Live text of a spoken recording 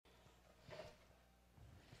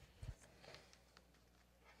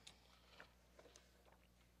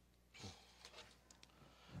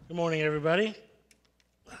Good morning, everybody.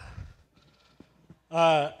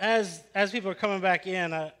 As people are coming back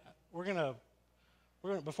in, we're gonna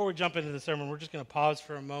before we jump into the sermon, we're just gonna pause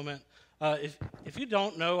for a moment. If you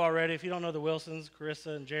don't know already, if you don't know the Wilsons,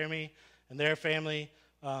 Carissa and Jeremy and their family,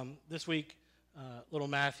 this week, little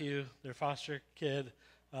Matthew, their foster kid,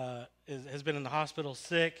 has been in the hospital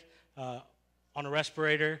sick on a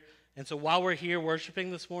respirator, and so while we're here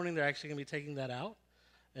worshiping this morning, they're actually gonna be taking that out.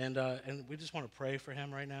 And we just want to pray for him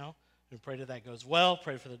right now, and pray that goes well.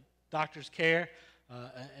 Pray for the doctor's care,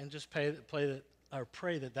 and just pray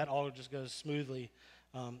that all just goes smoothly.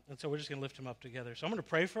 And so we're just going to lift him up together. So I'm going to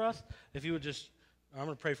pray for us. I'm going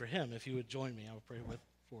to pray for him. If you would join me, I will pray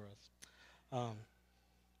for us.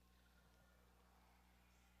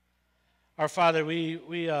 Our Father,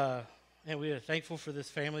 we are thankful for this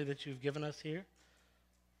family that you've given us here.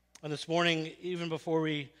 And this morning, even before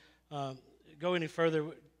we go any further,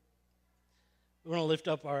 we want to lift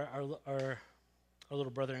up our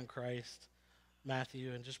little brother in Christ,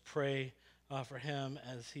 Matthew, and just pray for him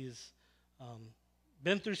as he's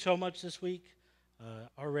been through so much this week,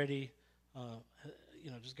 already,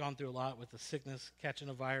 just gone through a lot with the sickness, catching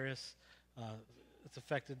a virus. It's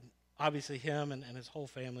affected, obviously, him and his whole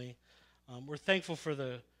family. We're thankful for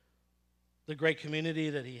the great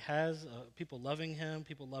community that he has, people loving him,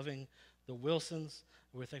 people loving the Wilsons.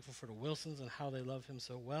 We're thankful for the Wilsons and how they love him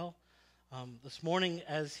so well. This morning,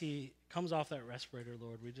 as he comes off that respirator,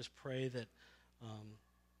 Lord, we just pray that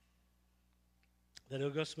it'll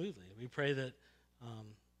go smoothly. We pray that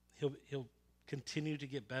he'll continue to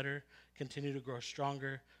get better, continue to grow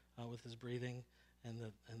stronger with his breathing, and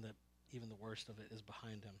that even the worst of it is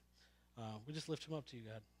behind him. We just lift him up to you,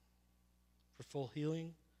 God, for full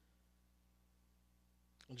healing.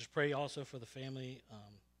 And just pray also for the family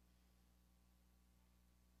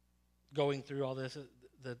going through all this,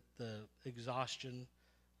 the exhaustion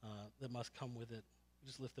that must come with it.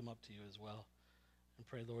 Just lift them up to you as well. And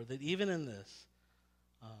pray, Lord, that even in this,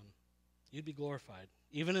 you'd be glorified.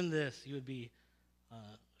 Even in this, you would be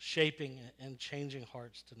shaping and changing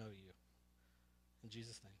hearts to know you. In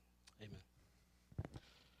Jesus' name,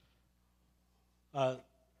 amen.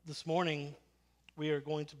 This morning, we are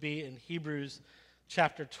going to be in Hebrews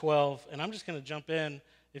chapter 12. And I'm just going to jump in.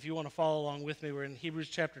 If you want to follow along with me, we're in Hebrews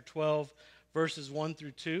chapter 12, verses 1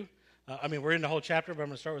 through 2. We're in the whole chapter, but I'm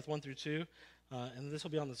going to start with 1 through 2. And this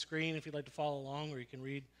will be on the screen if you'd like to follow along, or you can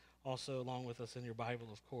read also along with us in your Bible,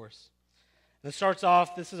 of course. And it starts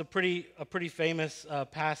off, this is a pretty famous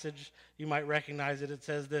passage. You might recognize it. It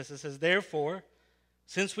says this. It says, "Therefore,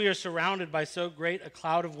 since we are surrounded by so great a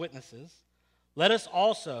cloud of witnesses, let us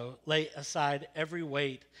also lay aside every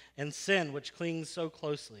weight and sin which clings so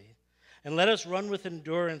closely. And let us run with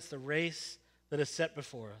endurance the race that is set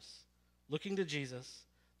before us, looking to Jesus,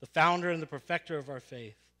 the founder and the perfecter of our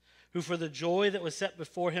faith, who for the joy that was set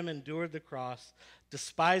before him endured the cross,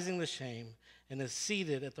 despising the shame, and is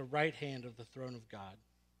seated at the right hand of the throne of God."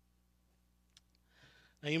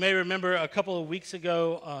 Now you may remember a couple of weeks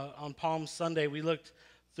ago on Palm Sunday, we looked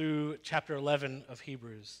through chapter 11 of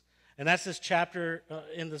Hebrews. And that's this chapter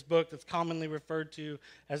in this book that's commonly referred to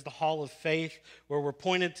as the Hall of Faith, where we're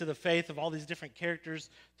pointed to the faith of all these different characters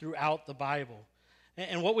throughout the Bible.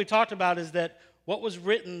 And what we talked about is that what was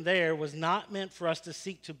written there was not meant for us to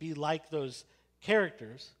seek to be like those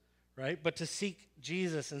characters, right? But to seek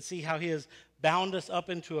Jesus and see how he has bound us up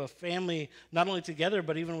into a family, not only together,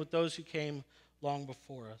 but even with those who came long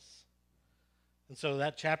before us. And so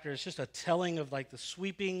that chapter is just a telling of like the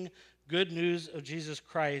sweeping good news of Jesus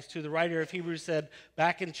Christ, who the writer of Hebrews said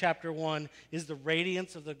back in chapter 1 is the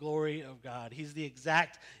radiance of the glory of God. He's the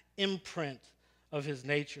exact imprint of his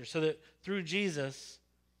nature, so that through Jesus,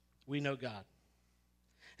 we know God.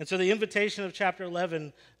 And so the invitation of chapter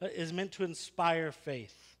 11 is meant to inspire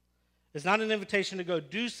faith. It's not an invitation to go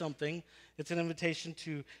do something. It's an invitation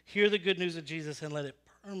to hear the good news of Jesus and let it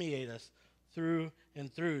permeate us through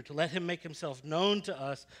and through, to let him make himself known to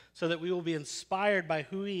us so that we will be inspired by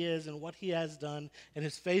who he is and what he has done and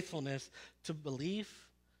his faithfulness, to belief,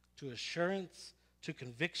 to assurance, to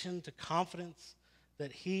conviction, to confidence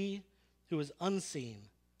that he who is unseen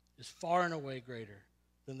is far and away greater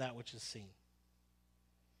than that which is seen.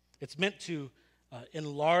 It's meant to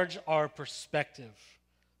enlarge our perspective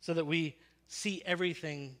so that we see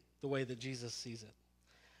everything the way that Jesus sees it.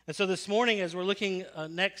 And so this morning, as we're looking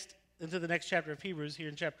into the next chapter of Hebrews, here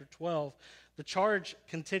in chapter 12, the charge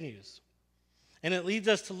continues. And it leads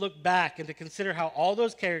us to look back and to consider how all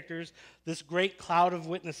those characters, this great cloud of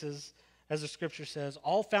witnesses, as the scripture says,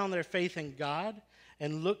 all found their faith in God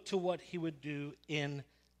and looked to what he would do in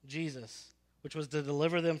Jesus, which was to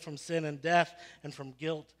deliver them from sin and death and from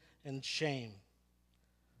guilt and shame.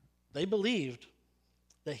 They believed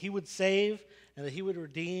that he would save and that he would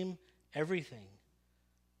redeem everything.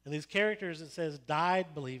 And these characters, it says, died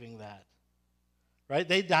believing that. Right?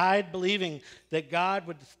 They died believing that God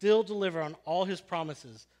would still deliver on all his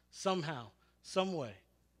promises somehow, some way.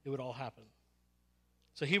 It would all happen.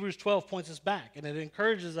 So Hebrews 12 points us back, and it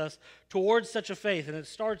encourages us towards such a faith. And it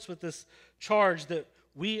starts with this charge that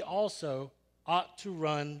we also ought to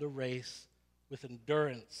run the race with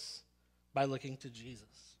endurance by looking to Jesus.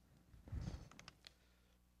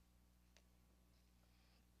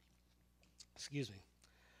 Excuse me.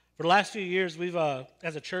 For the last few years, we've,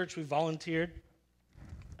 as a church, we've volunteered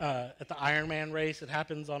at the Ironman race. It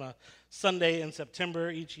happens on a Sunday in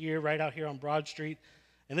September each year right out here on Broad Street.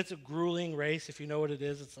 And it's a grueling race. If you know what it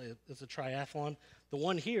is, it's a triathlon. The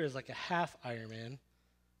one here is like a half Ironman.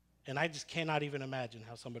 And I just cannot even imagine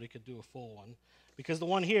how somebody could do a full one. Because the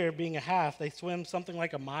one here, being a half, they swim something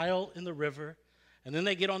like a mile in the river. And then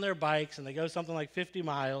they get on their bikes and they go something like 50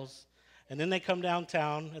 miles. And then they come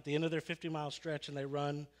downtown at the end of their 50-mile stretch and they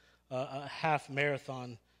run a half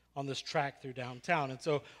marathon on this track through downtown. And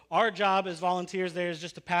so our job as volunteers there is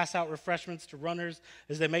just to pass out refreshments to runners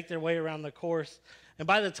as they make their way around the course. And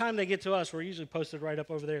by the time they get to us, we're usually posted right up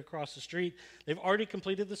over there across the street. They've already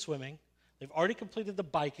completed the swimming. They've already completed the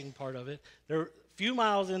biking part of it. They're a few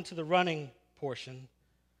miles into the running portion,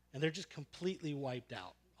 and they're just completely wiped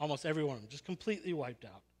out. Almost every one of them, just completely wiped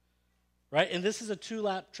out. Right? And this is a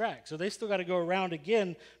 2-lap track, so they still got to go around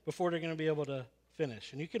again before they're going to be able to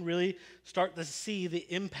finish. And you can really start to see the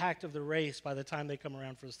impact of the race by the time they come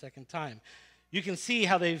around for the second time. You can see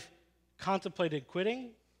how they've contemplated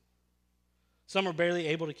quitting. Some are barely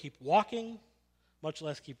able to keep walking, much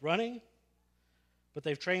less keep running. But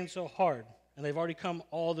they've trained so hard, and they've already come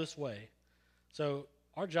all this way. So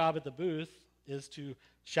our job at the booth is to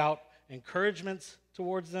shout encouragements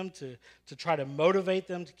towards them, to try to motivate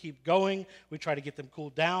them to keep going. We try to get them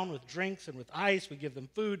cooled down with drinks and with ice. We give them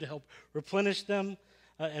food to help replenish them,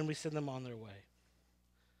 and we send them on their way.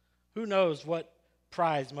 Who knows what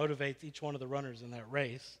prize motivates each one of the runners in that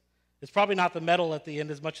race? It's probably not the medal at the end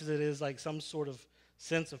as much as it is like some sort of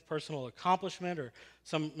sense of personal accomplishment or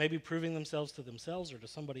some maybe proving themselves to themselves or to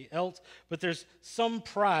somebody else. But there's some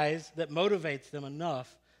prize that motivates them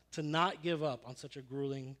enough to not give up on such a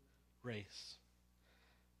grueling race.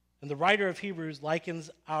 And the writer of Hebrews likens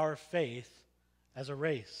our faith as a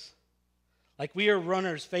race. Like we are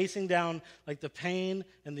runners facing down like the pain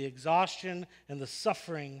and the exhaustion and the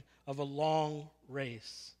suffering of a long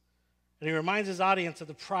race. And he reminds his audience of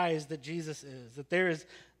the prize that Jesus is, that there is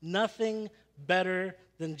nothing better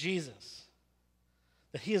than Jesus,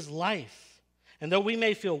 that he is life. And though we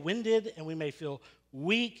may feel winded and we may feel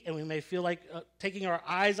weak and we may feel like taking our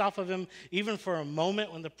eyes off of him even for a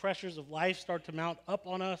moment when the pressures of life start to mount up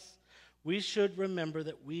on us, we should remember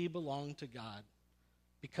that we belong to God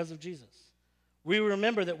because of Jesus. We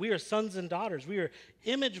remember that we are sons and daughters. We are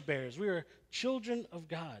image bearers. We are children of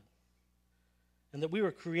God. And that we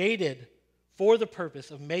were created for the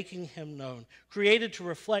purpose of making him known, created to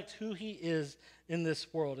reflect who he is in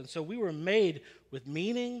this world. And so we were made with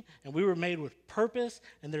meaning, and we were made with purpose,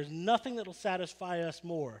 and there's nothing that will satisfy us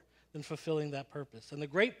more than fulfilling that purpose. And the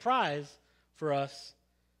great prize for us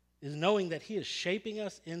is knowing that he is shaping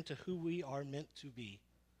us into who we are meant to be.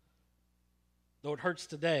 Though it hurts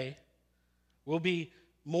today, we'll be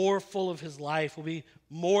more full of his life. We'll be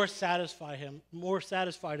more satisfied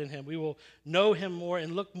in him. We will know him more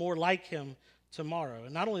and look more like him tomorrow.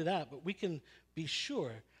 And not only that, but we can be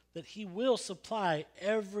sure that he will supply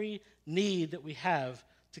every need that we have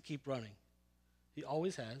to keep running. He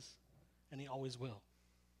always has, and he always will.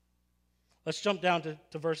 Let's jump down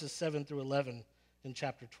to verses 7 through 11 in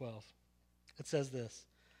chapter 12. It says this.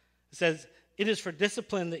 It says, "It is for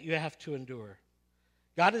discipline that you have to endure.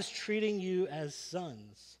 God is treating you as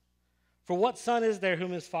sons. For what son is there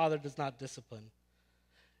whom his father does not discipline?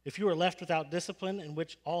 If you are left without discipline, in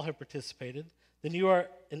which all have participated, then you are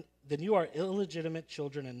illegitimate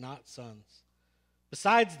children and not sons.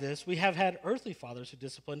 Besides this, we have had earthly fathers who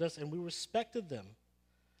disciplined us, and we respected them.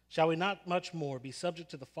 Shall we not much more be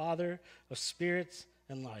subject to the Father of spirits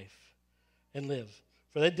and life, and live?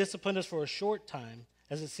 For they disciplined us for a short time,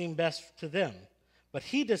 as it seemed best to them. But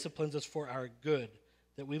he disciplines us for our good,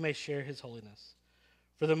 that we may share his holiness.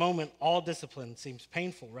 For the moment, all discipline seems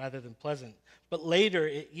painful rather than pleasant, but later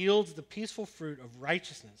it yields the peaceful fruit of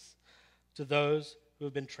righteousness to those who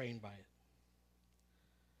have been trained by it."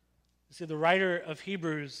 You see, the writer of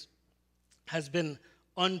Hebrews has been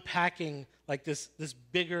unpacking like this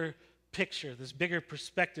bigger picture, this bigger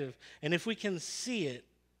perspective. And if we can see it,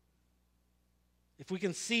 if we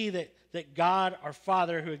can see that God, our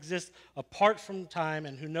Father, who exists apart from time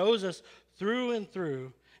and who knows us through and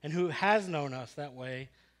through, and who has known us that way,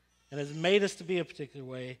 and has made us to be a particular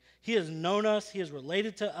way, he has known us, he has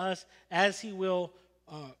related to us as we will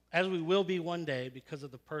be one day because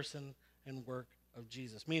of the person and work of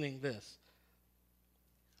Jesus. Meaning this: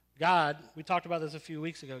 God, we talked about this a few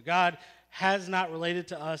weeks ago, God has not related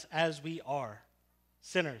to us as we are,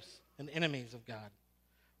 sinners and enemies of God.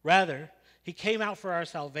 Rather, he came out for our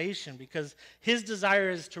salvation because his desire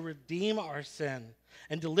is to redeem our sin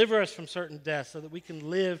and deliver us from certain deaths so that we can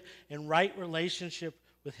live in right relationship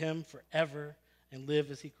with him forever and live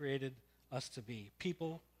as he created us to be,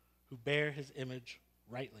 people who bear his image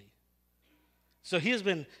rightly. So he has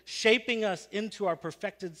been shaping us into our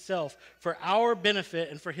perfected self for our benefit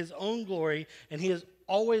and for his own glory, and he has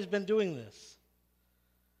always been doing this.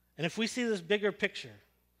 And if we see this bigger picture,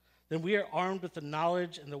 then we are armed with the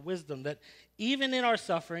knowledge and the wisdom that even in our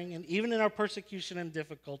suffering and even in our persecution and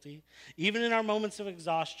difficulty, even in our moments of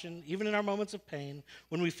exhaustion, even in our moments of pain,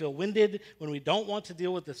 when we feel winded, when we don't want to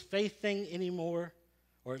deal with this faith thing anymore,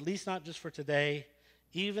 or at least not just for today,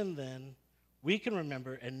 even then, we can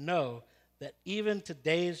remember and know that even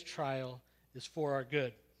today's trial is for our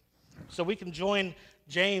good. So we can join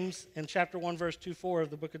James in chapter 1, verse 2-4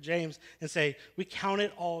 of the book of James and say, "We count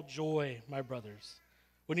it all joy, my brothers,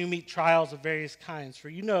 when you meet trials of various kinds, for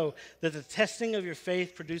you know that the testing of your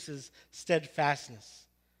faith produces steadfastness.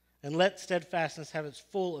 And let steadfastness have its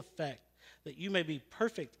full effect, that you may be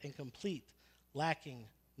perfect and complete, lacking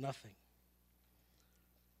nothing."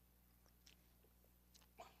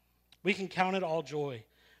 We can count it all joy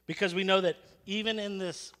because we know that even in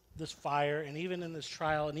this fire and even in this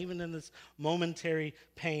trial and even in this momentary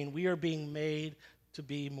pain, we are being made to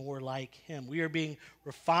be more like him. We are being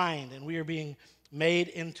refined and we are being made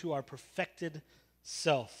into our perfected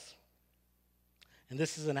self. And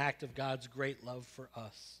this is an act of God's great love for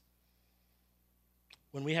us.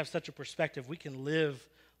 When we have such a perspective, we can live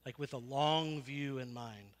like with a long view in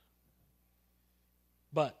mind.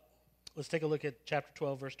 But let's take a look at chapter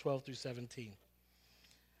 12, verse 12 through 17. It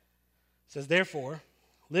says, "Therefore,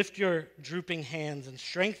 lift your drooping hands and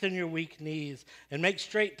strengthen your weak knees and make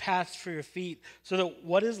straight paths for your feet so that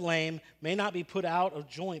what is lame may not be put out of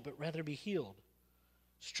joint, but rather be healed.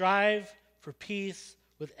 Strive for peace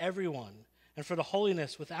with everyone and for the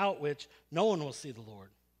holiness without which no one will see the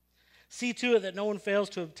Lord. See to it that no one fails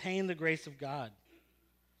to obtain the grace of God,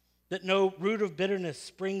 that no root of bitterness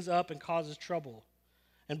springs up and causes trouble,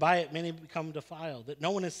 and by it many become defiled, that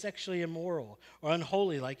no one is sexually immoral or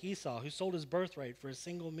unholy like Esau, who sold his birthright for a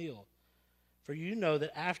single meal. For you know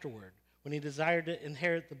that afterward, when he desired to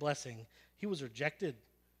inherit the blessing, he was rejected,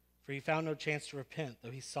 for he found no chance to repent,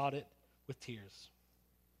 though he sought it with tears."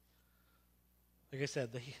 Like I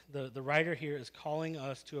said, the writer here is calling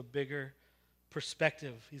us to a bigger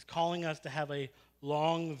perspective. He's calling us to have a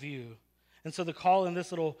long view. And so the call in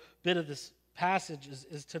this little bit of this passage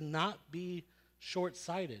is to not be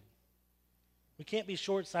short-sighted. We can't be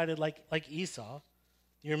short-sighted like Esau.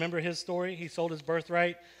 You remember his story? He sold his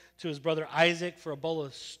birthright to his brother Isaac for a bowl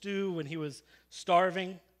of stew when he was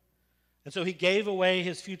starving. And so he gave away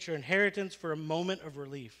his future inheritance for a moment of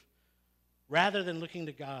relief, rather than looking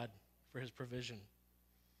to God for his provision.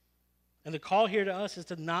 And the call here to us is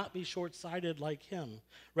to not be short-sighted like him.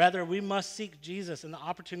 Rather, we must seek Jesus and the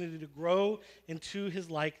opportunity to grow into his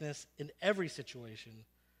likeness in every situation,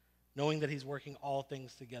 knowing that he's working all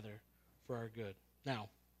things together for our good. Now,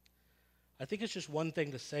 I think it's just one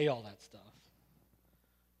thing to say all that stuff.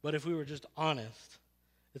 But if we were just honest,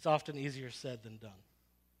 it's often easier said than done.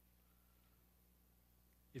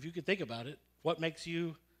 If you could think about it, what makes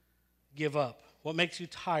you give up? What makes you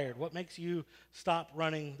tired? What makes you stop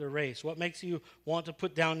running the race? What makes you want to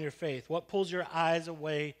put down your faith? What pulls your eyes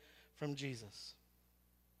away from Jesus?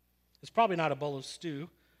 It's probably not a bowl of stew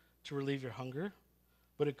to relieve your hunger,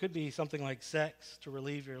 but it could be something like sex to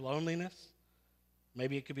relieve your loneliness.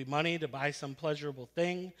 Maybe it could be money to buy some pleasurable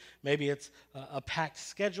thing. Maybe it's a packed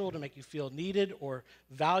schedule to make you feel needed or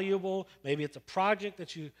valuable. Maybe it's a project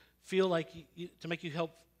that you feel like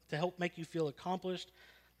to help make you feel accomplished.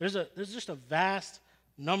 There's just a vast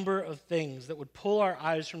number of things that would pull our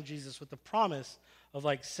eyes from Jesus with the promise of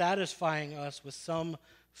like satisfying us with some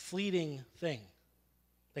fleeting thing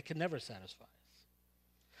that can never satisfy us.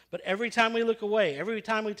 But every time we look away, every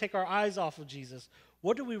time we take our eyes off of Jesus,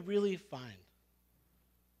 what do we really find?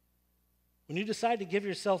 When you decide to give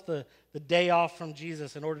yourself the day off from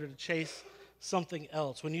Jesus in order to chase something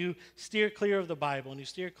else, when you steer clear of the Bible and you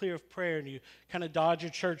steer clear of prayer and you kind of dodge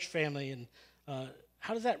your church family, and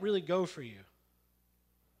how does that really go for you?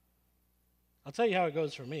 I'll tell you how it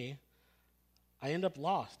goes for me. I end up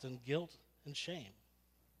lost in guilt and shame.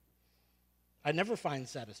 I never find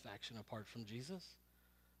satisfaction apart from Jesus.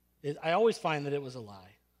 I always find that it was a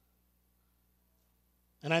lie.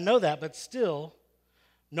 And I know that, but still,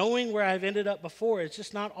 knowing where I've ended up before, it's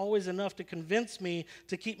just not always enough to convince me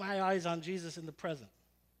to keep my eyes on Jesus in the present.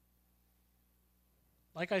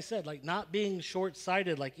 Like I said, like not being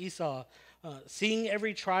short-sighted like Esau, seeing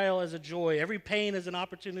every trial as a joy, every pain as an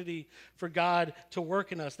opportunity for God to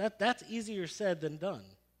work in us. That's easier said than done.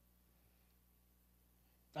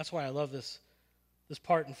 That's why I love this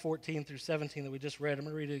part in 14 through 17 that we just read. I'm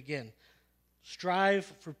going to read it again. Strive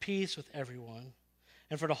for peace with everyone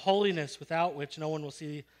and for the holiness without which no one will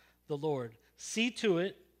see the Lord. See to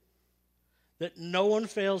it that no one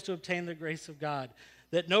fails to obtain the grace of God,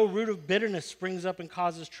 that no root of bitterness springs up and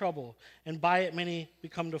causes trouble, and by it many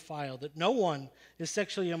become defiled, that no one is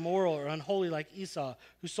sexually immoral or unholy like Esau,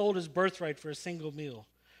 who sold his birthright for a single meal.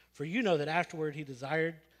 For you know that afterward he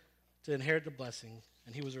desired to inherit the blessing,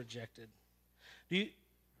 and he was rejected. Do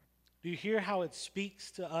you hear how it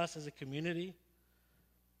speaks to us as a community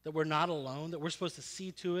that we're not alone, that we're supposed to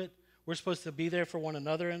see to it, we're supposed to be there for one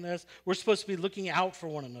another in this, we're supposed to be looking out for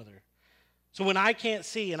one another. So when I can't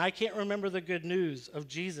see and I can't remember the good news of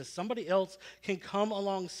Jesus, somebody else can come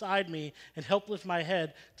alongside me and help lift my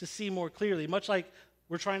head to see more clearly, much like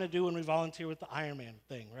we're trying to do when we volunteer with the Ironman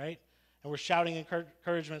thing, right? And we're shouting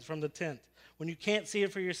encouragement from the tent. When you can't see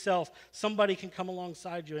it for yourself, somebody can come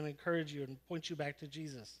alongside you and encourage you and point you back to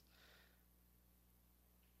Jesus.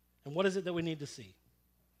 And what is it that we need to see?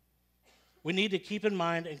 We need to keep in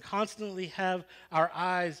mind and constantly have our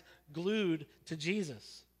eyes glued to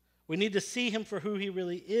Jesus. We need to see him for who he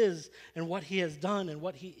really is and what he has done and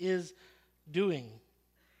what he is doing.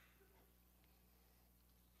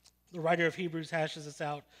 The writer of Hebrews hashes this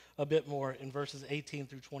out a bit more in verses 18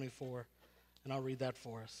 through 24, and I'll read that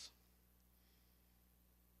for us.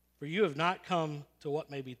 For you have not come to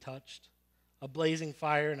what may be touched, a blazing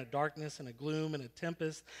fire and a darkness and a gloom and a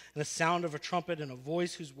tempest and a sound of a trumpet and a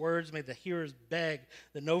voice whose words made the hearers beg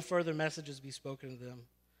that no further messages be spoken to them.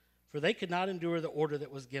 For they could not endure the order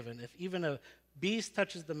that was given. If even a beast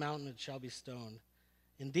touches the mountain, it shall be stoned.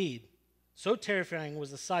 Indeed, so terrifying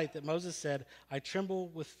was the sight that Moses said, I tremble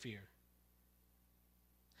with fear.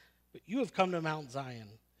 But you have come to Mount Zion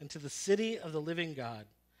and to the city of the living God,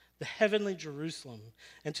 the heavenly Jerusalem,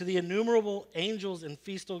 and to the innumerable angels in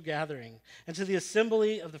festal gathering, and to the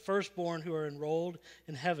assembly of the firstborn who are enrolled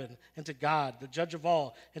in heaven, and to God, the judge of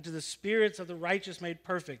all, and to the spirits of the righteous made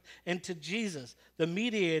perfect, and to Jesus, the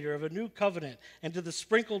mediator of a new covenant, and to the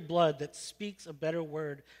sprinkled blood that speaks a better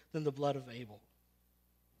word than the blood of Abel.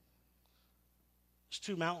 There's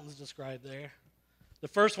two mountains described there. The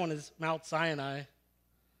first one is Mount Sinai.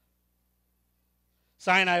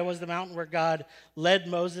 Sinai was the mountain where God led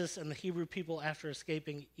Moses and the Hebrew people after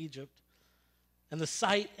escaping Egypt. And the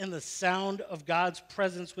sight and the sound of God's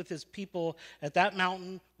presence with his people at that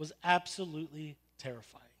mountain was absolutely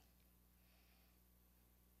terrifying.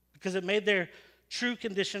 Because it made their true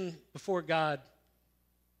condition before God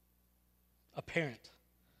apparent.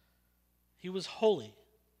 He was holy.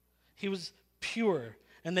 He was pure.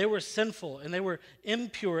 And they were sinful, and they were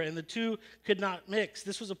impure, and the two could not mix.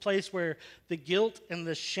 This was a place where the guilt and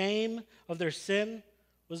the shame of their sin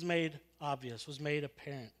was made obvious, was made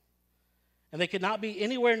apparent. And they could not be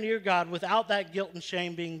anywhere near God without that guilt and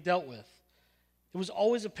shame being dealt with. It was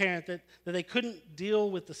always apparent that they couldn't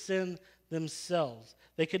deal with the sin themselves.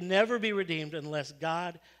 They could never be redeemed unless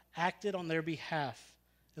God acted on their behalf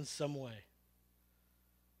in some way.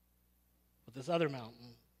 But this other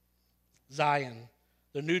mountain, Zion,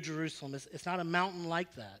 the New Jerusalem, it's not a mountain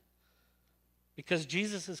like that. Because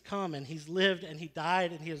Jesus has come and he's lived and he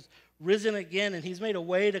died and he has risen again and he's made a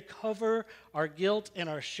way to cover our guilt and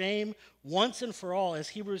our shame once and for all, as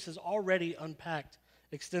Hebrews has already unpacked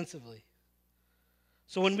extensively.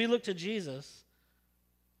 So when we look to Jesus,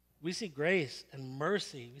 we see grace and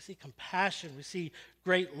mercy. We see compassion. We see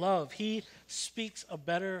great love. He speaks a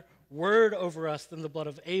better word over us than the blood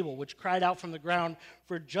of Abel, which cried out from the ground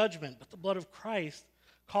for judgment. But the blood of Christ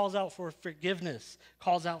calls out for forgiveness,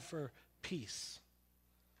 calls out for peace.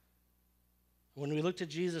 When we look to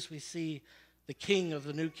Jesus, we see the King of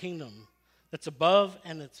the new kingdom that's above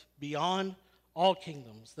and it's beyond all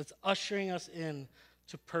kingdoms, that's ushering us in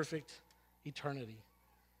to perfect eternity.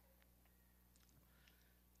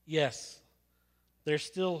 Yes, they're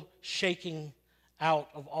still shaking out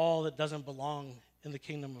of all that doesn't belong in the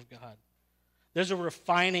kingdom of God. There's a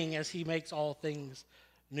refining as he makes all things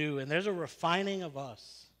new, and there's a refining of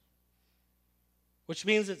us, which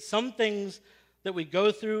means that some things that we go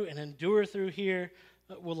through and endure through here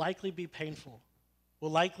will likely be painful.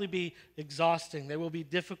 will likely be exhausting. They will be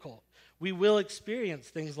difficult. We will experience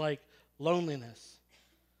things like loneliness.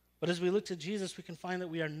 But as we look to Jesus, we can find that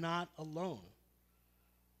we are not alone.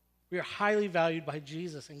 We are highly valued by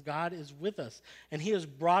Jesus, and God is with us, and he has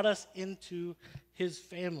brought us into his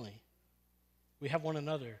family. We have one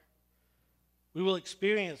another. We will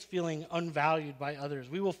experience feeling unvalued by others.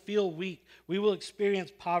 We will feel weak. We will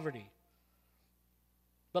experience poverty.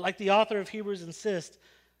 But like the author of Hebrews insists,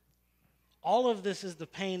 all of this is the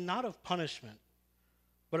pain not of punishment,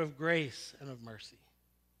 but of grace and of mercy.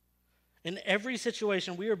 In every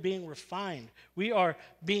situation, we are being refined. We are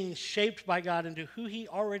being shaped by God into who he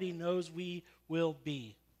already knows we will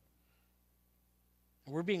be.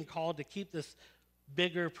 And we're being called to keep this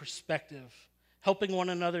bigger perspective, helping one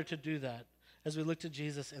another to do that as we look to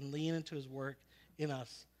Jesus and lean into his work in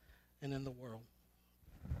us and in the world.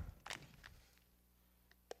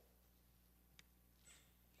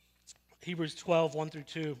 Hebrews 12, 1 through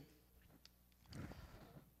 2.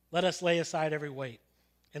 Let us lay aside every weight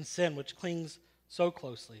and sin which clings so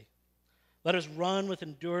closely. Let us run with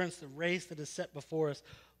endurance the race that is set before us,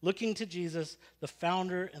 looking to Jesus, the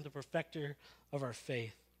founder and the perfecter of our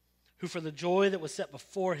faith, who for the joy that was set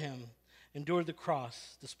before him endured the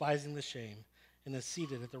cross, despising the shame, and is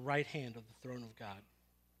seated at the right hand of the throne of God.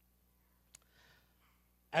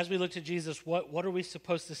 As we look to Jesus, what are we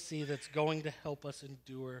supposed to see that's going to help us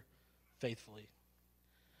endure faithfully?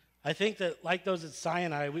 I think that like those at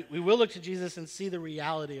Sinai, we will look to Jesus and see the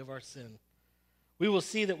reality of our sin. We will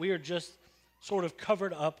see that we are just sort of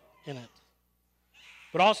covered up in it.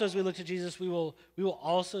 But also as we look to Jesus, we will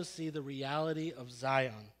also see the reality of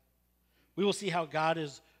Zion. We will see how God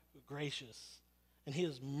is gracious and he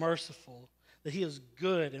is merciful, that he is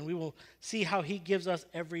good, and we will see how he gives us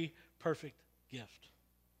every perfect gift.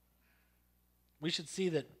 We should see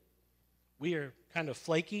that we are kind of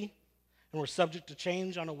flaky and we're subject to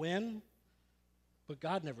change on a whim, but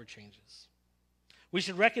God never changes. We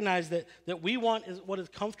should recognize that we want what is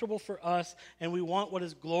comfortable for us, and we want what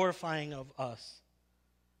is glorifying of us.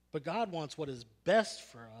 But God wants what is best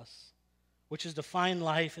for us, which is to find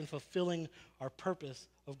life in fulfilling our purpose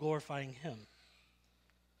of glorifying him.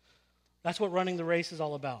 That's what running the race is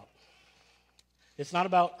all about. It's not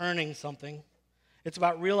about earning something. It's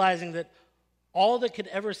about realizing that all that could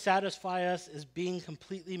ever satisfy us is being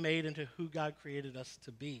completely made into who God created us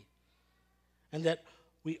to be. And that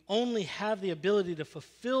we only have the ability to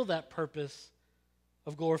fulfill that purpose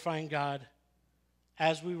of glorifying God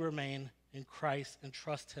as we remain in Christ and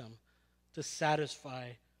trust him to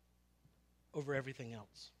satisfy over everything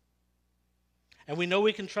else. And we know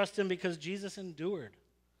we can trust him because Jesus endured,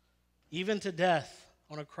 even to death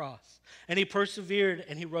on a cross. And he persevered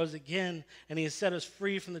and he rose again, and he has set us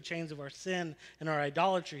free from the chains of our sin and our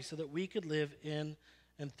idolatry so that we could live in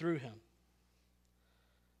and through him.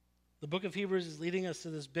 The book of Hebrews is leading us to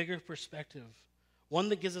this bigger perspective, one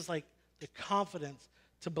that gives us like the confidence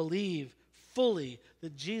to believe fully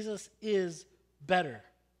that Jesus is better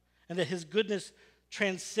and that his goodness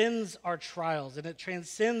transcends our trials and it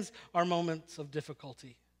transcends our moments of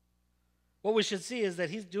difficulty. What we should see is that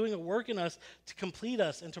he's doing a work in us to complete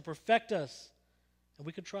us and to perfect us, and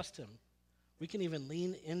we can trust him. We can even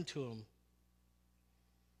lean into him.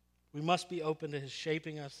 We must be open to his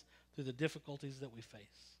shaping us through the difficulties that we face.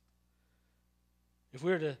 If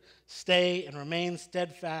we are to stay and remain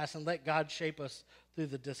steadfast and let God shape us through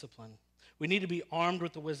the discipline, we need to be armed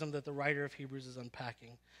with the wisdom that the writer of Hebrews is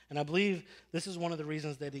unpacking. And I believe this is one of the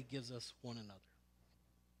reasons that he gives us one another.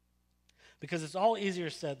 Because it's all easier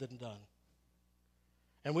said than done.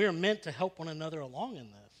 And we are meant to help one another along in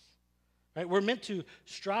this. Right? We're meant to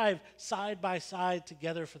strive side by side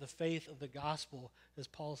together for the faith of the gospel, as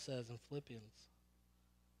Paul says in Philippians.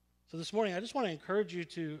 So this morning, I just want to encourage you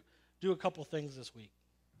to do a couple things this week.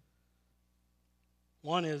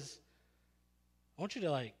 One is, I want you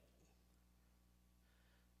to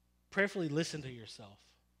prayerfully listen to yourself.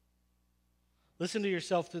 Listen to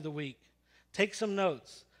yourself through the week. Take some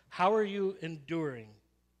notes. How are you enduring?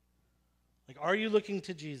 Are you looking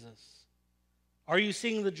to Jesus? Are you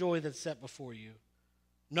seeing the joy that's set before you?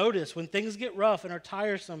 Notice when things get rough and are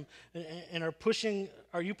tiresome and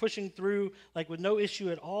are you pushing through with no issue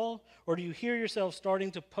at all? Or do you hear yourself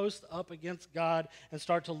starting to post up against God and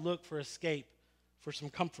start to look for escape, for some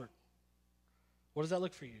comfort? What does that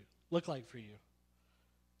look like for you?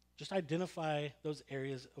 Just identify those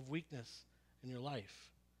areas of weakness in your life.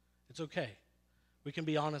 It's okay. We can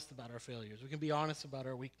be honest about our failures. We can be honest about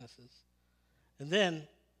our weaknesses. And then,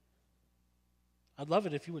 I'd love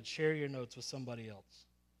it if you would share your notes with somebody else.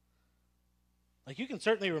 You can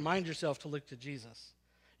certainly remind yourself to look to Jesus.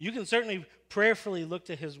 You can certainly prayerfully look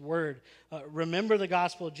to his word. Remember the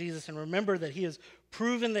gospel of Jesus and remember that he has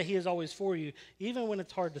proven that he is always for you, even when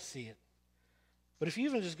it's hard to see it. But if you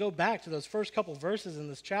even just go back to those first couple verses in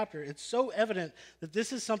this chapter, it's so evident that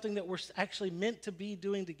this is something that we're actually meant to be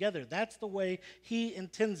doing together. That's the way he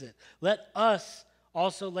intends it. Let us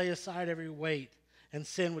also lay aside every weight and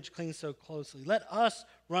sin which clings so closely. Let us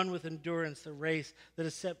run with endurance the race that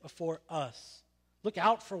is set before us. Look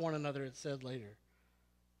out for one another, it said later.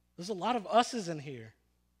 There's a lot of us's in here.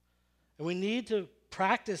 And we need to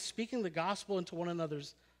practice speaking the gospel into one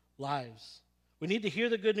another's lives. We need to hear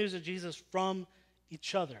the good news of Jesus from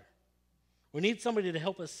each other. We need somebody to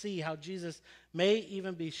help us see how Jesus may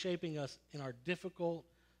even be shaping us in our difficult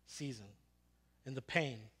season, in the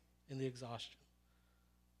pain, in the exhaustion.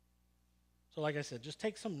 So like I said, just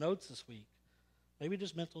take some notes this week. Maybe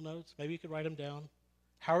just mental notes. Maybe you could write them down.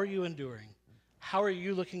 How are you enduring? How are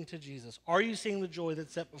you looking to Jesus? Are you seeing the joy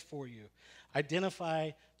that's set before you? Identify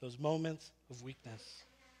those moments of weakness.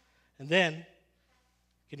 And then,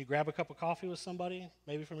 can you grab a cup of coffee with somebody,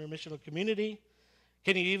 maybe from your missional community?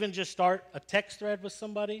 Can you even just start a text thread with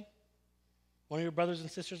somebody, one of your brothers and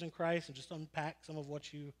sisters in Christ, and just unpack some of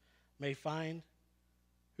what you may find?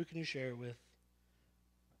 Who can you share it with?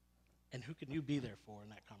 And who can you be there for in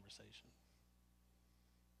that conversation?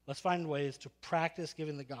 Let's find ways to practice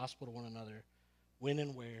giving the gospel to one another when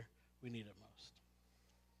and where we need it most.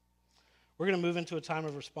 We're going to move into a time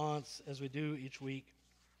of response as we do each week.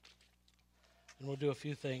 And we'll do a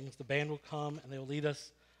few things. The band will come and they will lead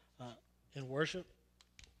us in worship.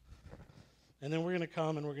 And then we're going to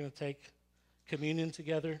come and we're going to take communion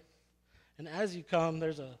together. And as you come,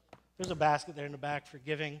 there's a basket there in the back for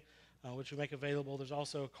giving, which we make available. There's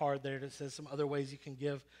also a card there that says some other ways you can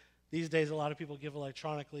give. These days, a lot of people give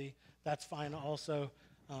electronically. That's fine also.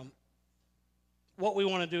 What we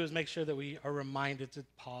want to do is make sure that we are reminded to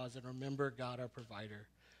pause and remember God, our provider.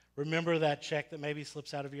 Remember that check that maybe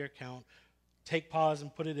slips out of your account. Take pause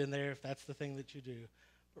and put it in there if that's the thing that you do.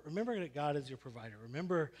 But remember that God is your provider.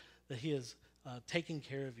 Remember that he is taking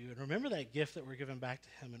care of you. And remember that gift that we're giving back to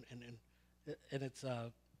him and it's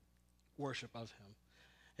worship of him.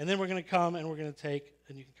 And then we're going to come and we're going to take,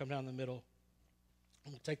 and you can come down the middle,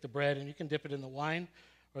 and we'll take the bread and you can dip it in the wine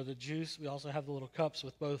or the juice. We also have the little cups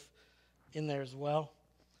with both in there as well.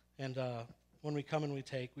 And when we come and we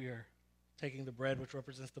take, we are taking the bread, which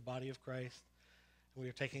represents the body of Christ. And we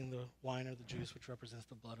are taking the wine or the juice, which represents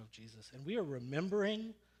the blood of Jesus. And we are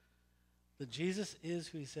remembering that Jesus is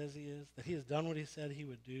who he says he is, that he has done what he said he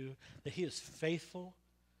would do, that he is faithful,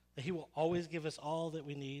 that he will always give us all that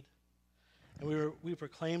we need. And we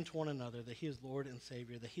proclaim to one another that he is Lord and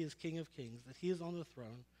Savior, that he is King of Kings, that he is on the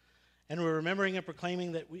throne. And we're remembering and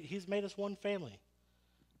proclaiming that he's made us one family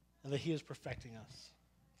and that he is perfecting us.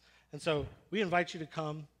 And so we invite you to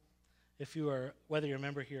come if you are, whether you're a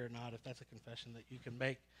member here or not, if that's a confession that you can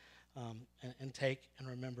make and take and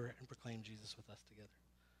remember and proclaim Jesus with us together.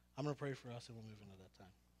 I'm going to pray for us and we'll move into that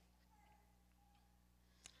time.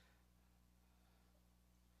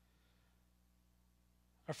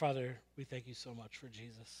 Our Father, we thank you so much for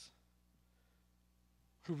Jesus,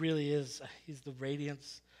 who really is, he's the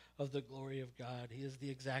radiance of the glory of God. He is the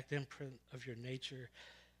exact imprint of your nature.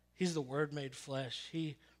 He's the Word made flesh.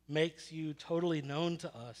 He makes you totally known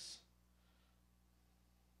to us.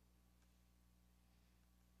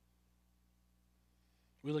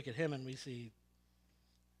 We look at him and we see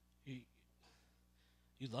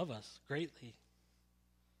you love us greatly.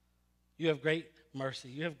 You have great mercy.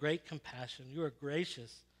 You have great compassion. You are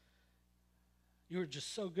gracious. You are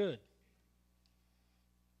just so good.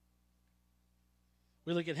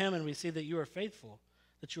 We look at him and we see that you are faithful,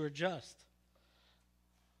 that you are just.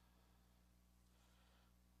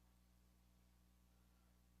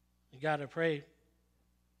 And God, I pray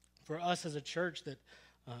for us as a church that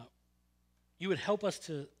you would help us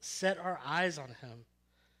to set our eyes on him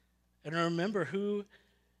and remember who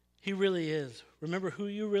he really is. Remember who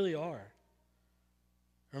you really are.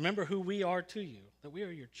 Remember who we are to you, that we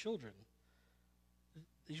are your children,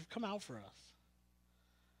 that you've come out for us,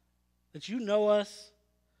 that you know us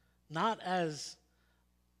not as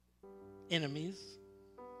enemies.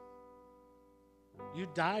 You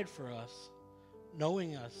died for us,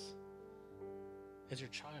 knowing us as your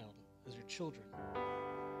child, as your children.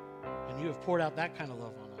 And you have poured out that kind of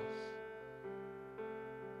love on us.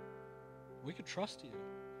 We could trust you.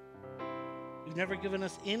 You've never given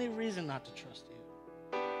us any reason not to trust you.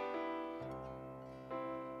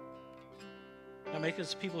 Now make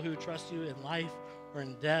us people who trust you in life or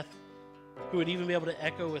in death, who would even be able to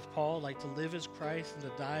echo with Paul, like to live is Christ and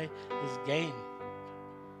to die is gain.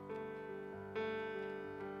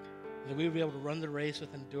 that we would be able to run the race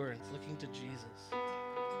with endurance, looking to Jesus,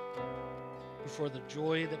 who for the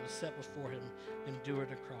joy that was set before him endured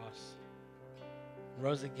a cross,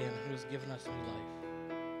 rose again, who has given us new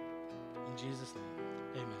life. In Jesus' name,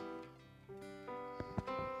 amen.